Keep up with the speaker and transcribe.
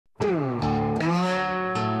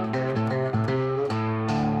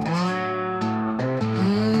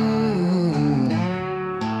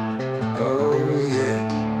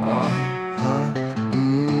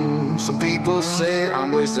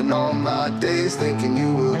wasting all my days thinking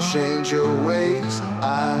you will change your ways.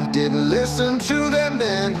 I didn't listen to them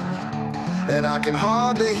then, and I can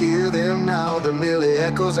hardly hear them now. They're merely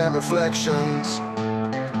echoes and reflections.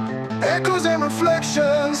 Echoes and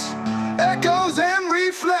reflections. Echoes and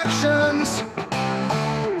reflections.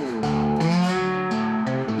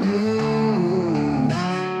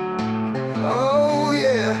 Oh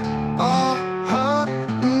yeah.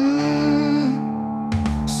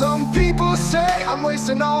 Some people say I'm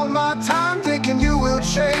wasting all my time thinking you will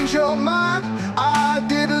change your mind. I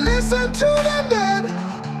didn't listen to them then,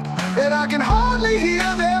 and I can hardly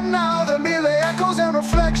hear them now. They're merely echoes and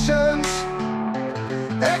reflections.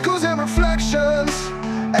 Echoes and reflections.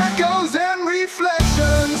 Echoes and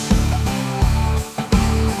reflections.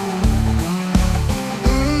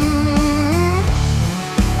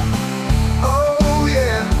 Oh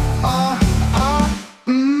yeah.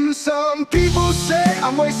 Some people say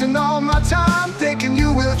I'm wasting all my time thinking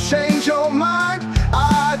you will change your mind.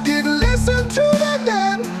 I didn't listen to them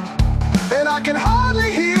then, and I can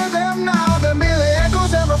hardly hear them now. They're merely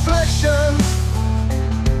echoes and reflections.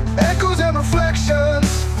 Echoes and reflections.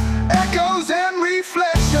 Echoes and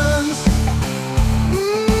reflections.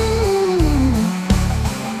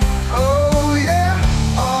 Oh yeah.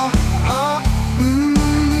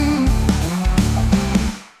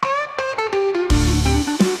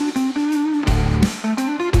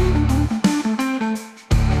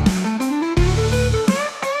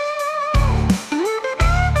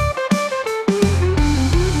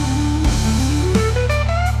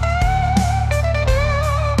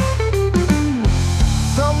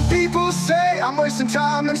 I'm wasting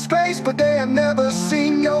time and space, but they have never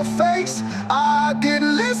seen your face. I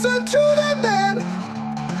didn't listen to them then,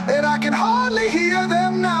 and I can hardly hear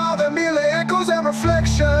them now. They're merely echoes and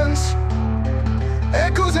reflections.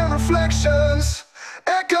 Echoes and reflections.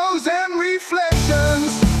 Echoes and reflections.